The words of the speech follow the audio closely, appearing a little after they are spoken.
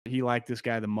he liked this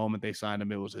guy the moment they signed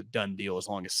him. It was a done deal as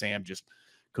long as Sam just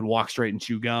could walk straight and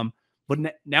chew gum.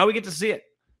 But now we get to see it.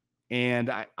 And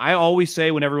I always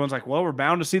say when everyone's like, well, we're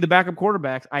bound to see the backup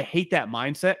quarterbacks, I hate that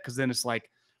mindset because then it's like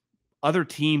other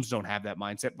teams don't have that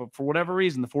mindset. But for whatever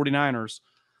reason, the 49ers,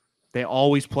 they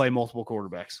always play multiple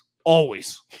quarterbacks.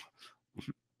 Always.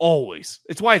 Always.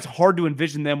 It's why it's hard to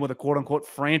envision them with a quote-unquote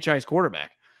franchise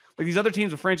quarterback. Like these other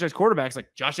teams with franchise quarterbacks, like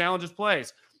Josh Allen just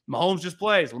plays. Mahomes just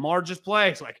plays. Lamar just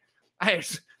plays. Like,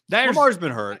 Lamar's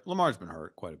been hurt. Lamar's been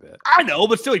hurt quite a bit. I know,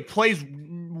 but still he plays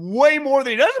way more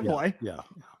than he doesn't play. Yeah.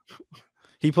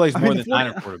 He plays more than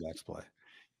Niner quarterbacks play.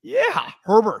 Yeah.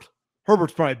 Herbert's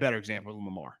probably a better example than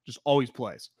Lamar. Just always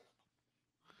plays.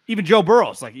 Even Joe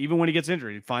Burrow, like even when he gets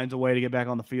injured, he finds a way to get back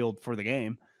on the field for the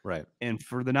game. Right. And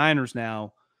for the Niners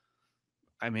now,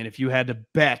 I mean, if you had to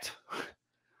bet,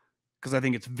 because I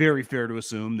think it's very fair to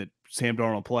assume that Sam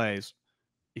Darnold plays,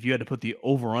 if you had to put the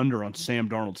over-under on Sam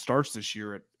Darnold starts this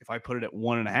year, if I put it at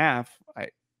 1.5,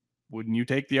 wouldn't you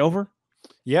take the over?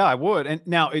 Yeah, I would. And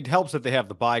now it helps that they have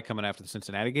the bye coming after the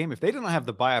Cincinnati game. If they didn't have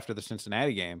the bye after the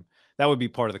Cincinnati game, that would be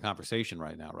part of the conversation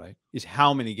right now, right? Is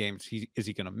how many games is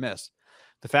he going to miss?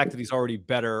 The fact that he's already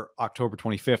better October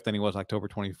 25th than he was October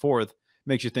 24th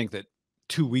makes you think that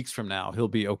 2 weeks from now he'll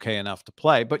be okay enough to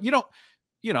play. But do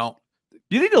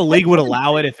you think the league would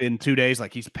allow it if in 2 days,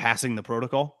 like he's passing the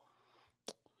protocol?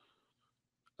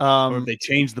 Or if they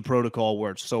change the protocol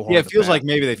where it's so hard. Yeah, it feels like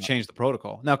maybe they've changed the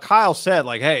protocol. Now, Kyle said,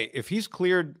 like, hey, if he's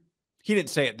cleared, he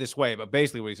didn't say it this way, but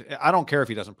basically what he said, I don't care if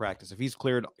he doesn't practice. If he's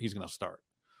cleared, he's going to start.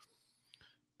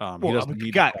 He doesn't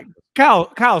need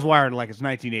Kyle's wired like it's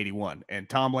 1981, and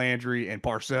Tom Landry and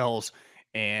Parcells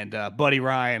and Buddy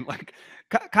Ryan. Like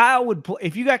Kyle would play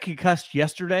if you got concussed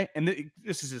yesterday, and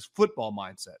this is his football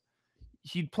mindset.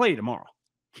 He'd play tomorrow,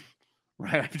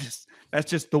 right? That's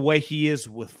just the way he is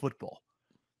with football.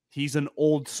 He's an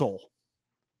old soul,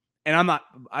 and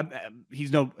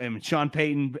Sean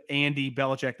Payton, Andy,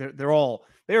 Belichick.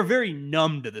 They are very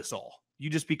numb to this all.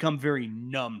 You just become very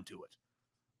numb to it.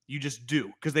 You just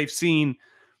do because they've seen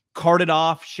carted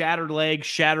off, shattered legs,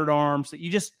 shattered arms.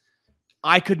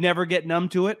 I could never get numb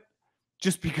to it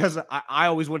just because I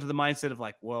always went to the mindset of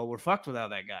like, well, we're fucked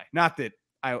without that guy. Not that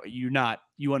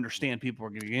you understand people are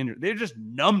going to get injured. They're just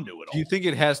numb to it all. Do you think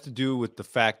it has to do with the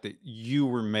fact that you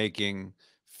were making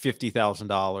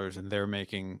 $50,000 and they're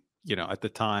making, at the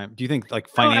time, do you think like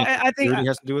financial security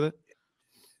has to do with it?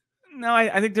 No,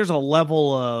 I think there's a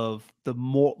level of the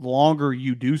longer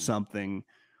you do something,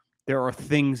 there are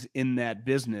things in that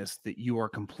business that you are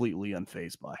completely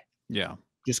unfazed by. Yeah.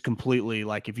 Just completely.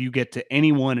 Like if you get to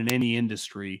anyone in any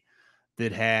industry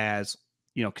that has,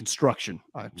 construction,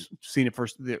 I've seen it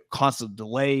first, the constant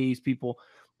delays,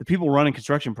 the people running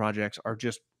construction projects are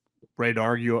just ready to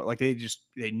argue. Like they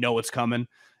know it's coming.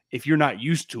 If you're not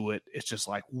used to it, it's just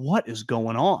like, what is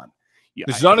going on? Yeah,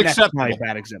 this is unacceptable. That's not a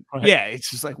bad example. Right. Yeah. It's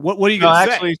just like, what are you going to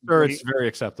say? Actually, sir, it's very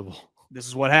acceptable. This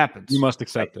is what happens. You must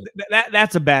accept it.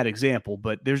 That's a bad example,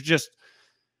 but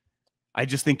I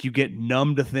just think you get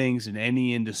numb to things in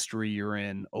any industry you're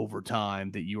in over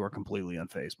time that you are completely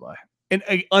unfazed by. And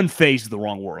unfazed is the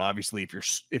wrong word. Obviously,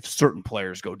 if certain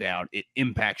players go down, it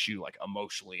impacts you like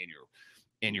emotionally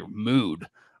in your mood.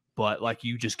 But like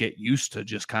you just get used to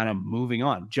just kind of moving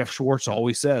on. Jeff Schwartz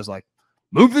always says like,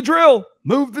 move the drill,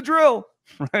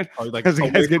 right? Because the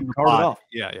guy's getting carted off.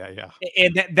 Yeah.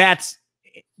 And that's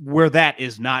where that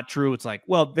is not true. It's like,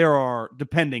 well, there are,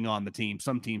 depending on the team,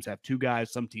 some teams have 2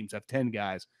 guys, some teams have 10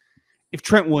 guys. If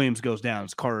Trent Williams goes down,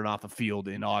 it's carted off the field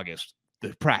in August,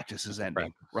 the practice is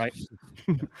ending, right?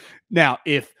 Now,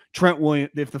 if the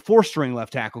 4th-string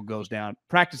left tackle goes down,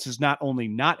 practice is not only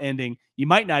not ending, you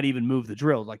might not even move the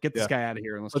drill. Like, get this guy out of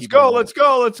here and let's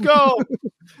go.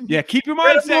 Yeah, keep your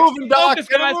mindset focused,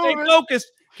 guys. Stay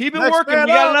focused. Keep it working. We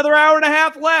got another hour and a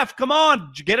half left. Come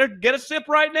on, get a sip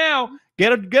right now.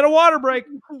 Get a water break.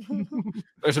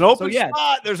 There's an open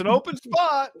spot. There's an open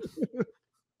spot.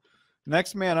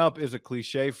 Next man up is a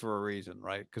cliche for a reason,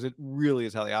 right? Because it really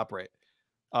is how they operate.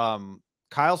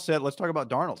 Kyle said, let's talk about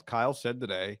Darnold. Kyle said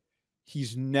today,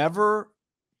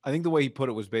 I think the way he put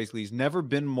it was basically he's never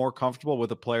been more comfortable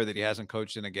with a player that he hasn't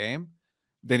coached in a game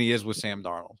than he is with Sam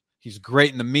Darnold. He's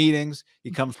great in the meetings.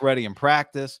 He comes ready in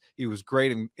practice. He was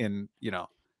great in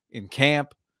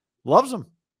camp. Loves him.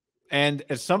 And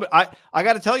as somebody, I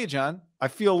got to tell you, John, I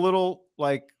feel a little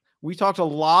like we talked a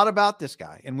lot about this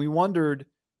guy and we wondered,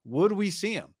 would we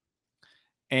see him?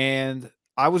 And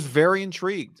I was very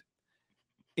intrigued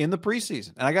in the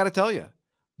preseason. And I got to tell you,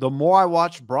 the more I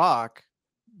watch Brock,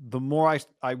 the more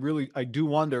I do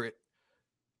wonder.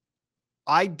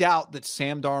 I doubt that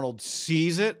Sam Darnold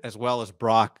sees it as well as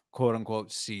Brock, quote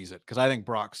unquote, sees it, because I think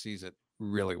Brock sees it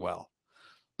really well.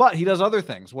 But he does other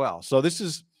things well. So this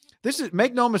is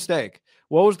make no mistake.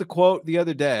 What was the quote the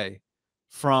other day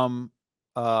from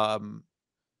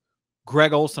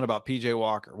Greg Olson about PJ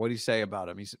Walker? What did he say about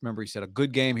him? He said a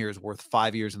good game here is worth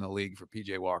 5 years in the league for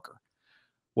PJ Walker.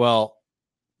 Well,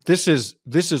 this is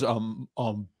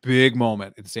a big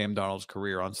moment in Sam Darnold's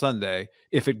career on Sunday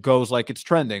if it goes like it's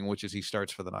trending, which is he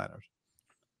starts for the Niners.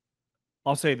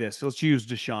 I'll say this. Let's use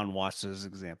Deshaun Watson as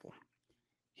an example.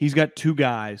 He's got two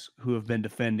guys who have been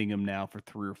defending him now for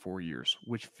 3 or 4 years,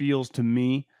 which feels to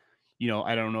me,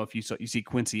 I don't know if you see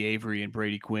Quincy Avery and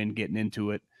Brady Quinn getting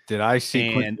into it. Did I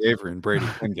see Quincy Avery and Brady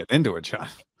Quinn get into it, John?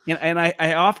 And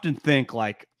I often think,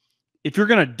 like, if you're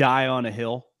going to die on a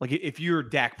hill, like if you're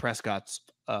Dak Prescott's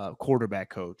quarterback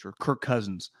coach or Kirk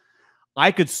Cousins,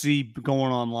 I could see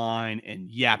going online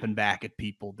and yapping back at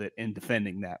people and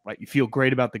defending that, right? You feel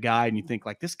great about the guy and you think,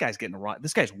 like, this guy's getting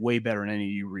this guy's way better than any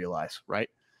of you realize, right?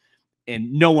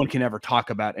 And no one can ever talk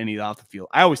about any off the field.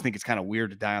 I always think it's kind of weird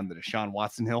to die on the Deshaun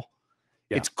Watson hill.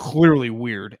 Yeah. It's clearly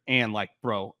weird. And, like,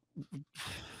 bro,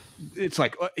 it's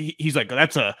like, he's like,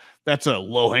 that's a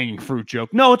low-hanging fruit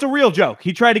joke. No, it's a real joke.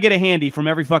 He tried to get a handy from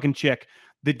every fucking chick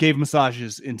that gave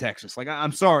massages in Texas. Like,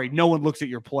 I'm sorry. No one looks at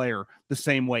your player the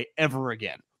same way ever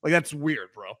again. Like, that's weird,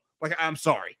 bro. Like, I'm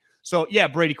sorry. So, yeah,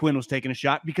 Brady Quinn was taking a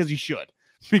shot because he should,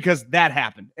 because that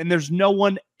happened. And there's no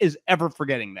one is ever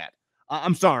forgetting that.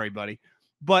 I'm sorry, buddy.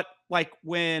 But, like,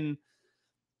 when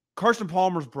Carson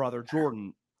Palmer's brother,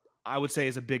 Jordan, I would say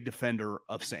is a big defender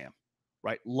of Sam,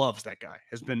 right? Loves that guy.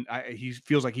 He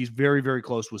feels like he's very, very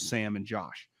close with Sam and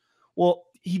Josh. Well,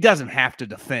 he doesn't have to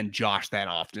defend Josh that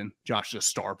often. Josh is a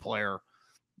star player,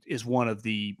 is one of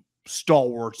the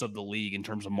stalwarts of the league in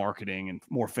terms of marketing and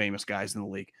more famous guys in the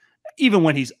league. Even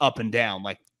when he's up and down,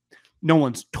 like, no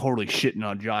one's totally shitting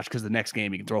on Josh because the next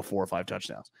game he can throw 4 or 5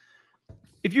 touchdowns.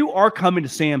 If you are coming to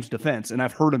Sam's defense, and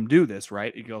I've heard him do this,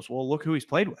 right? He goes, well, look who he's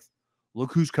played with.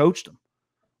 Look who's coached him.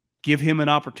 Give him an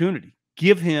opportunity.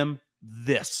 Give him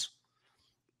this.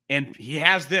 And he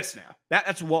has this now.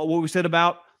 That's what we said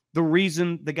about the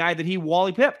reason the guy that he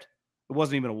Wally pipped. It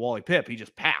wasn't even a Wally pip. He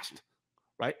just passed,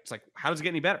 right? It's like, how does it get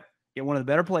any better? Get one of the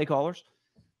better play callers.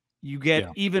 You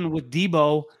get, even with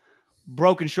Debo,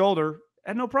 broken shoulder,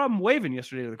 had no problem waving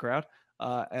yesterday to the crowd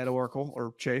at Oracle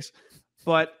or Chase.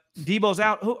 But Debo's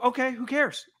out. Okay, who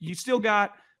cares? You still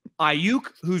got Ayuk,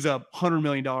 who's a $100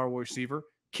 million receiver.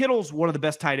 Kittle's one of the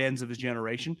best tight ends of his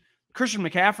generation. Christian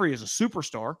McCaffrey is a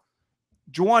superstar.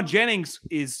 Juwan Jennings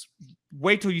is,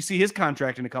 wait till you see his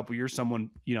contract in a couple years. Someone,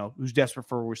 who's desperate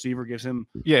for a receiver gives him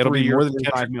it'll be more than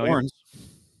 $5 million.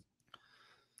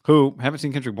 Who haven't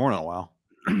seen Kendrick Bourne in a while.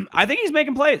 I think he's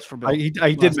making plays for Bill. He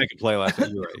did make a play last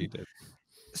night. You're right, he did.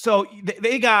 So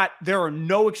there are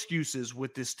no excuses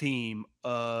with this team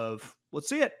of, let's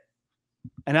see it.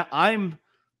 And I'm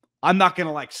not going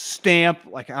to, like, stamp,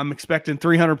 like, I'm expecting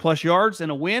 300 plus yards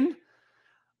and a win,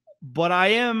 but I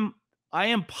am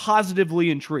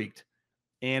positively intrigued.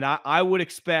 And I would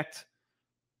expect,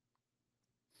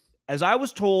 as I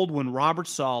was told when Robert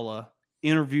Saleh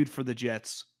interviewed for the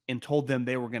Jets and told them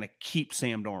they were going to keep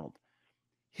Sam Darnold,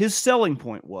 his selling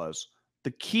point was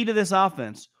the key to this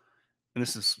offense, and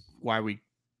this is why we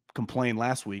complained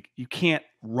last week, you can't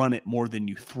run it more than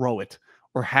you throw it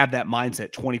or have that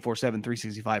mindset 24/7,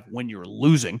 365 when you're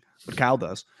losing, what Kyle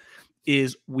does,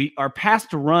 is our pass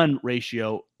to run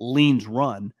ratio leans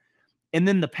run. And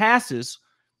then the passes,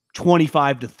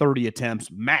 25 to 30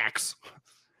 attempts max.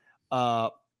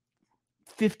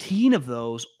 15 of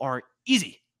those are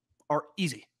easy.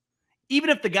 Even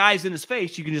if the guy's in his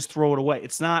face, you can just throw it away.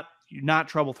 You're not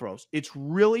trouble throws. It's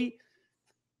really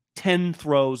 10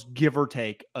 throws, give or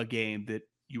take, a game that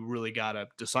you really got to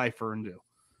decipher and do.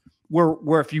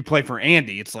 Where if you play for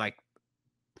Andy, it's like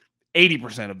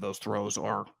 80% of those throws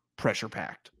are pressure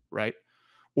packed, right?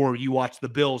 Or you watch the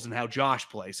Bills and how Josh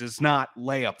plays. It's not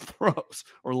layup throws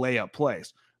or layup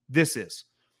plays. This is.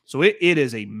 So it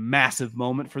is a massive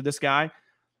moment for this guy.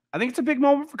 I think it's a big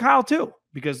moment for Kyle too,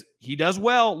 because he does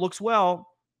well, looks well.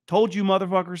 Told you,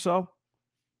 motherfucker, so.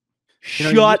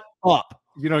 Shut up.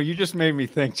 You just made me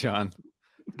think, John.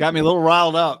 Got me a little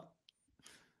riled up,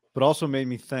 but also made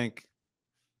me think,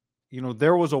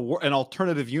 there was an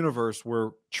alternative universe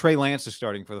where Trey Lance is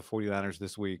starting for the 49ers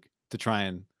this week to try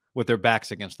and, with their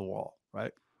backs against the wall,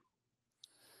 right?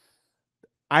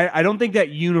 I don't think that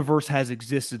universe has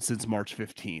existed since March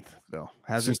 15th, though.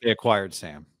 Since they acquired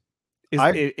Sam.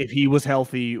 If he was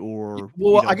healthy or...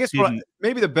 Well, I guess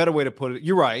maybe the better way to put it,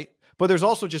 you're right, but there's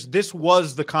also just, this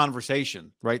was the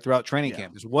conversation, right, throughout training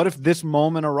camp. Is what if this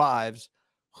moment arrives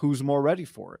who's more ready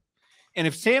for it. And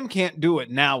if Sam can't do it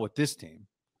now with this team,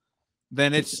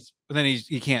 then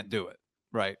he can't do it,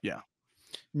 right? Yeah.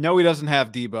 No, he doesn't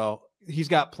have Debo. He's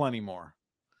got plenty more.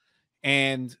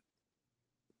 And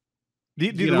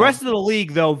the rest of the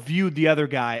league, though, viewed the other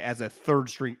guy as a third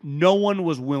string. No one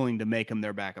was willing to make him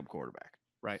their backup quarterback,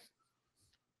 right?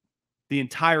 The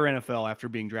entire NFL, after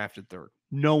being drafted third,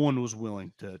 no one was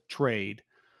willing to trade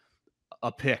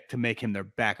a pick to make him their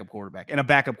backup quarterback. And a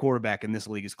backup quarterback in this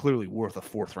league is clearly worth a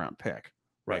 4th-round pick,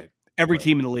 right? Every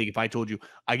team in the league, if I told you,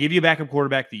 I give you a backup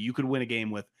quarterback that you could win a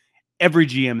game with, every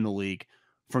GM in the league,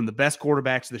 from the best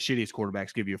quarterbacks to the shittiest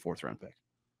quarterbacks, give you a 4th-round pick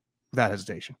without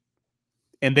hesitation.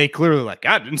 And they clearly like,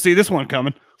 God, didn't see this one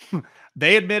coming.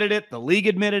 They admitted it. The league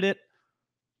admitted it.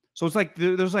 So it's like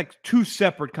there's like 2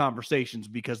 separate conversations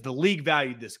because the league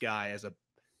valued this guy as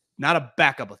not a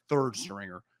backup, a third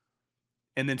stringer.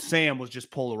 And then Sam was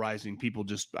just polarizing. People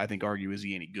just, I think, argue, is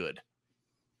he any good?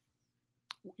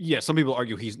 Yeah, some people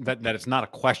argue that it's not a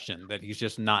question, that he's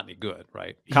just not any good,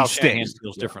 right? Kyle Shanahan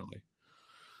feels differently.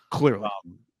 Clearly.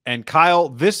 And Kyle,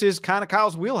 this is kind of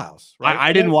Kyle's wheelhouse, right?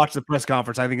 I didn't watch the press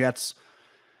conference. I think that's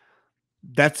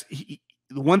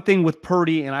the one thing with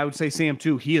Purdy, and I would say Sam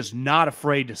too, he is not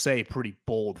afraid to say pretty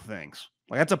bold things.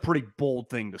 Like, that's a pretty bold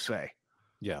thing to say.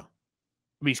 Yeah.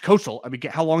 I mean, he's coached. I mean,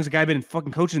 how long has the guy been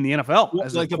fucking coaching in the NFL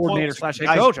as like a coordinator /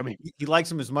 head coach? I mean, he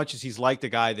likes him as much as he's liked a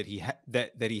guy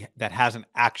that hasn't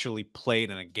actually played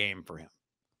in a game for him.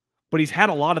 But he's had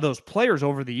a lot of those players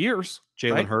over the years.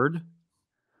 Jalen Hurd.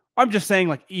 I'm just saying,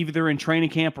 like, either in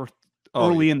training camp or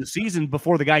early in the season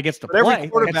before the guy gets to play. Every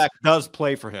quarterback does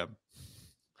play for him.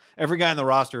 Every guy in the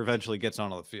roster eventually gets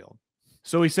onto the field.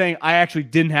 So he's saying, I actually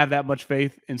didn't have that much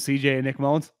faith in CJ and Nick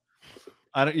Mullins.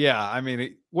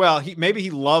 Maybe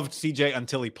he loved CJ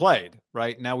until he played,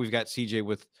 right? Now we've got CJ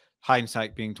with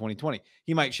hindsight being 2020.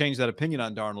 He might change that opinion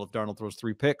on Darnold if Darnold throws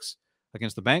 3 picks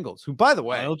against the Bengals, who, by the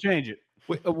way, he'll change it.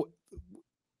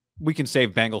 We can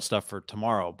save Bengals stuff for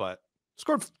tomorrow, but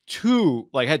scored 2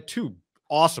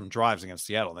 awesome drives against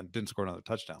Seattle, and then didn't score another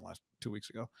touchdown 2 weeks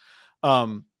ago.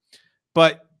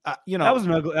 But that was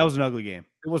an ugly game.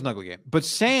 It was an ugly game. But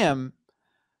Sam,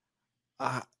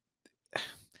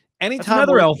 anytime that's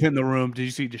another elephant in the room. Did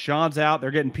you see Deshaun's out?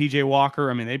 They're getting PJ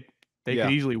Walker. I mean, they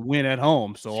could easily win at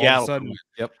home. So all of a sudden,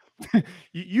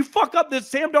 you fuck up this.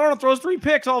 Sam Darnold throws 3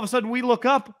 picks. All of a sudden, we look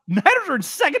up. Niners are in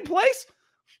 2nd place.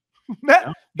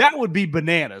 That would be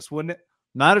bananas, wouldn't it?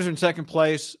 Niners are in 2nd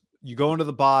place. You go into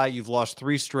the bye. You've lost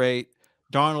 3 straight.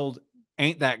 Darnold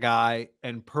ain't that guy.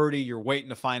 And Purdy, you're waiting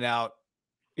to find out,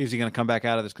 is he going to come back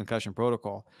out of this concussion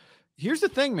protocol? Here's the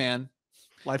thing, man.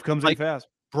 Life comes in fast.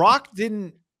 Brock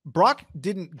didn't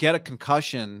get a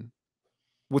concussion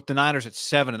with the Niners at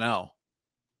 7-0.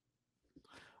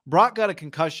 Brock got a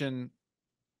concussion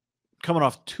coming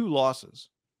off 2 losses.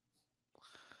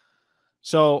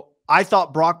 So I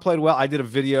thought Brock played well. I did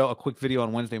a quick video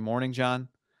on Wednesday morning, John.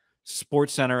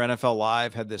 SportsCenter NFL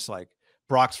Live had this like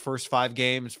Brock's first 5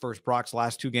 games, Brock's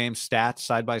last 2 games stats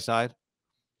side by side.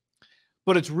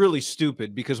 But it's really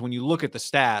stupid because when you look at the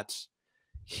stats,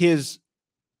 his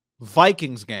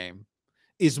Vikings game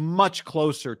is much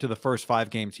closer to the first 5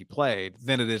 games he played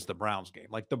than it is the Browns game.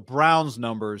 Like, the Browns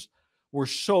numbers were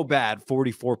so bad,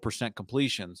 44%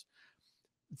 completions,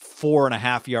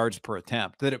 4.5 yards per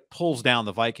attempt, that it pulls down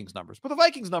the Vikings numbers. But the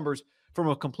Vikings numbers from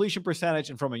a completion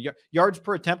percentage and from a yards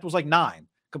per attempt was like 9.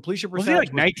 Completion percentage was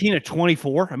he like 19 to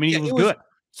 24? I mean, he was good.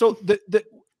 So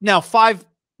now 5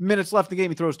 minutes left in the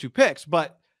game, he throws 2 picks,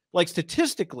 but like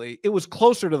statistically, it was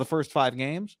closer to the first 5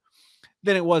 games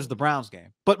than it was the Browns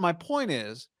game. But my point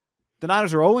is, the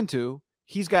Niners are 0-2.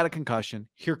 He's got a concussion.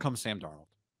 Here comes Sam Darnold.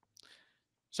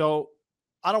 So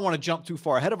I don't want to jump too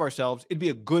far ahead of ourselves. It'd be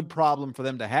a good problem for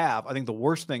them to have. I think the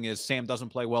worst thing is Sam doesn't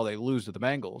play well. They lose to the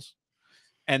Bengals.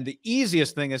 And the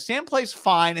easiest thing is Sam plays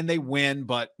fine and they win,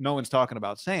 but no one's talking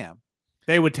about Sam.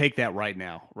 They would take that right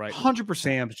now, right? 100%.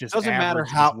 Sam's just doesn't matter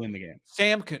how win the game.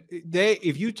 Sam can.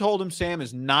 If you told him Sam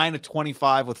is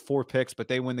 9-25 with 4 picks, but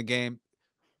they win the game,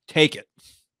 take it.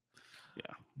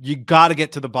 Yeah, you got to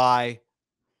get to the bye.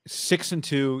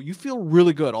 6-2. You feel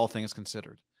really good, all things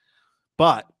considered.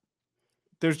 But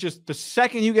there's just the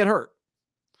second you get hurt,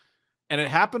 and it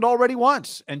happened already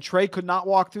once, and Trey could not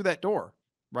walk through that door,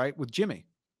 right? With Jimmy.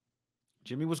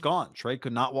 Jimmy was gone. Trey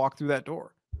could not walk through that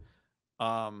door.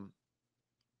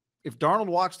 If Darnold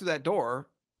walks through that door,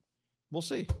 we'll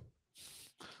see.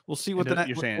 We'll see what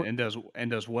you're saying, and does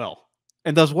well.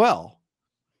 And does well.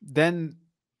 Then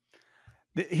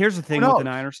here's the thing with the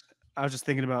Niners. I was just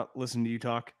thinking about listening to you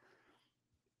talk.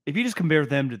 If you just compare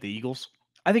them to the Eagles,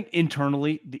 I think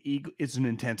internally the Eagle is an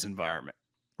intense environment,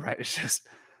 right? It's just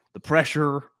the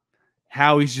pressure,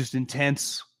 Howie's just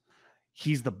intense.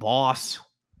 He's the boss.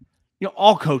 You know,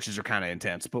 all coaches are kind of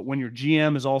intense, but when your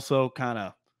GM is also kind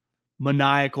of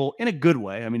maniacal in a good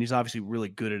way. I mean, he's obviously really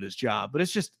good at his job, but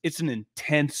it's an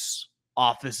intense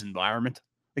office environment.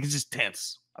 Like, it's just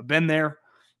tense. I've been there.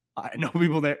 I know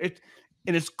people there.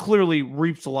 And it's clearly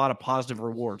reaps a lot of positive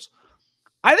rewards.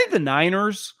 I think the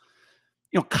Niners,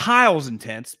 you know, Kyle's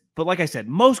intense, but like I said,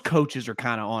 most coaches are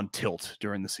kind of on tilt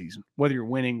during the season, whether you're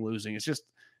winning, losing. It's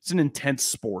an intense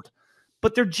sport.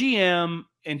 But their GM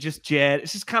and just Jed,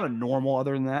 it's just kind of normal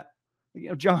other than that. You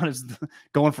know, John is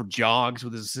going for jogs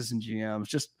with his assistant GM. It's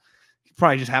just,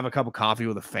 probably just have a cup of coffee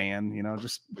with a fan, you know,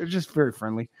 they're just very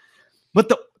friendly.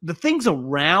 But the things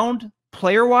around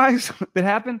player-wise that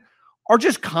happen are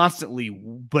just constantly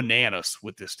bananas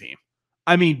with this team.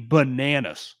 I mean,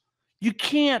 bananas. You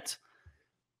can't,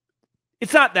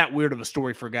 it's not that weird of a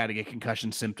story for a guy to get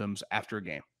concussion symptoms after a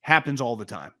game. Happens all the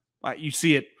time. You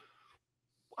see it,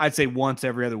 I'd say once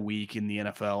every other week in the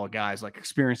NFL. Guys like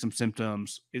experience some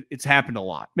symptoms. It's happened a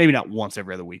lot. Maybe not once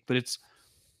every other week, but it's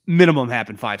minimum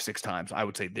happened 5-6 times, I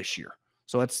would say, this year.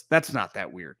 So that's not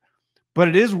that weird. But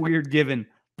it is weird given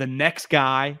the next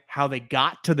guy, how they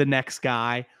got to the next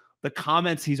guy, the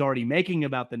comments he's already making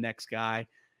about the next guy.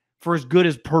 For as good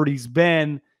as Purdy's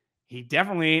been, he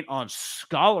definitely ain't on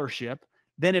scholarship.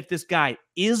 Then if this guy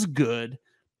is good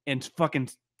and fucking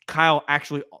Kyle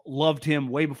actually loved him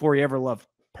way before he ever loved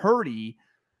Purdy,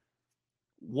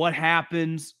 what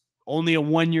happens? Only a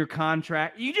 1-year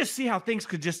contract. You just see how things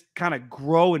could just kind of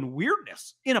grow in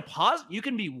weirdness. In a positive, you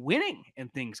can be winning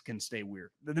and things can stay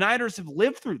weird. The Niners have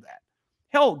lived through that.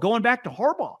 Hell, going back to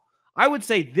Harbaugh, I would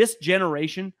say this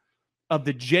generation of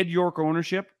the Jed York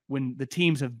ownership, when the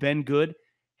teams have been good,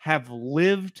 have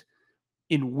lived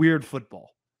in weird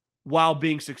football while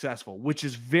being successful, which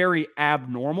is very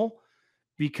abnormal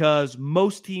because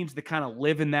most teams that kind of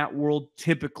live in that world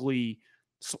typically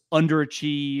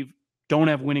underachieve, don't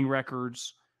have winning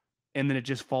records, and then it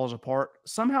just falls apart.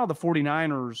 Somehow the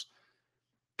 49ers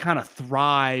kind of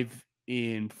thrive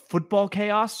in football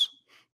chaos